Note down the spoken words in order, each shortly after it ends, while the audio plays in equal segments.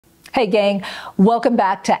Hey gang, welcome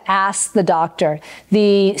back to Ask the Doctor,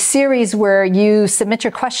 the series where you submit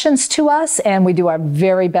your questions to us and we do our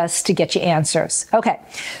very best to get you answers. Okay,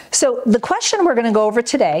 so the question we're going to go over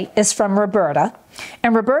today is from Roberta,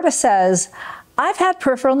 and Roberta says, I've had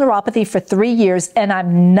peripheral neuropathy for 3 years and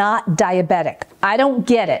I'm not diabetic. I don't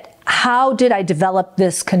get it. How did I develop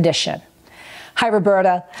this condition? Hi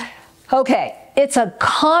Roberta. Okay, it's a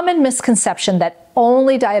common misconception that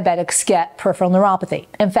only diabetics get peripheral neuropathy.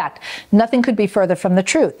 In fact, nothing could be further from the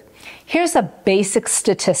truth. Here's a basic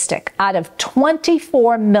statistic. Out of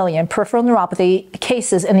 24 million peripheral neuropathy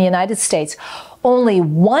cases in the United States, only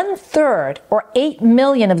 1/3 or 8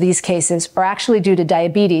 million of these cases are actually due to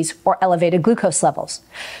diabetes or elevated glucose levels.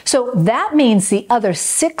 So that means the other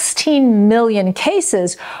 16 million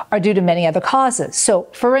cases are due to many other causes. So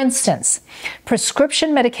for instance,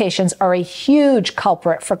 prescription medications are a huge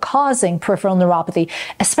culprit for causing peripheral neuropathy,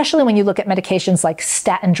 especially when you look at medications like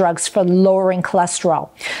statin drugs for lowering cholesterol,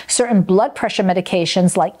 certain blood pressure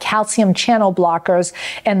medications like calcium channel blockers,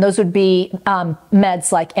 and those would be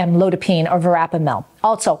meds like amlodipine or verapamil.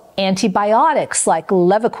 Also, antibiotics like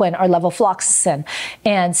levaquin or levofloxacin,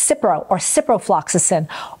 and cipro or ciprofloxacin,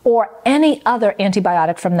 or any other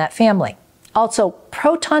antibiotic from that family. Also,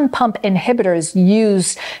 proton pump inhibitors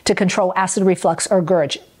used to control acid reflux or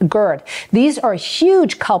GERD. These are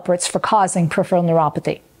huge culprits for causing peripheral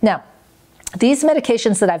neuropathy. Now, these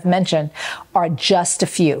medications that I've mentioned are just a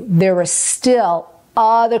few. There are still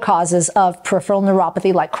other causes of peripheral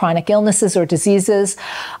neuropathy like chronic illnesses or diseases.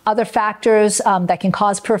 Other factors that can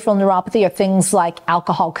cause peripheral neuropathy are things like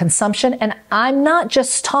alcohol consumption. And I'm not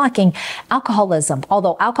just talking alcoholism,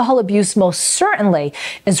 although alcohol abuse most certainly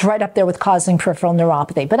is right up there with causing peripheral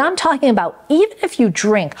neuropathy. But I'm talking about even if you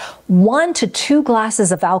drink 1 to 2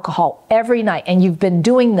 glasses of alcohol every night and you've been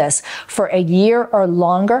doing this for a year or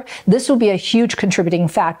longer, this will be a huge contributing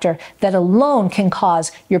factor that alone can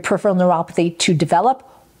cause your peripheral neuropathy to develop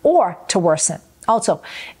or to worsen. Also,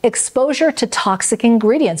 exposure to toxic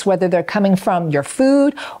ingredients, whether they're coming from your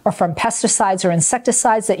food or from pesticides or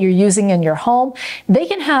insecticides that you're using in your home, they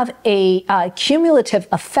can have a cumulative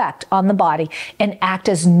effect on the body and act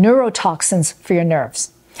as neurotoxins for your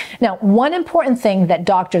nerves. Now, one important thing that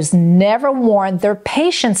doctors never warn their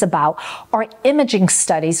patients about are imaging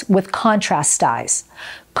studies with contrast dyes.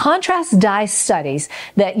 Contrast dye studies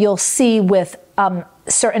that you'll see with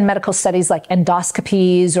certain medical studies like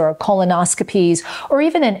endoscopies or colonoscopies, or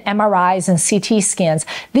even in MRIs and CT scans.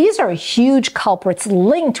 These are huge culprits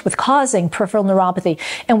linked with causing peripheral neuropathy,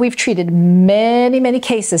 and we've treated many, many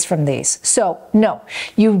cases from these. So no,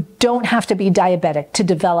 you don't have to be diabetic to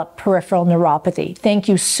develop peripheral neuropathy. Thank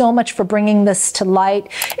you so much for bringing this to light.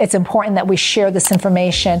 It's important that we share this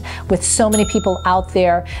information with so many people out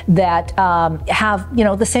there that have,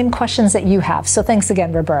 the same questions that you have. So thanks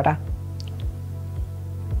again, Roberta.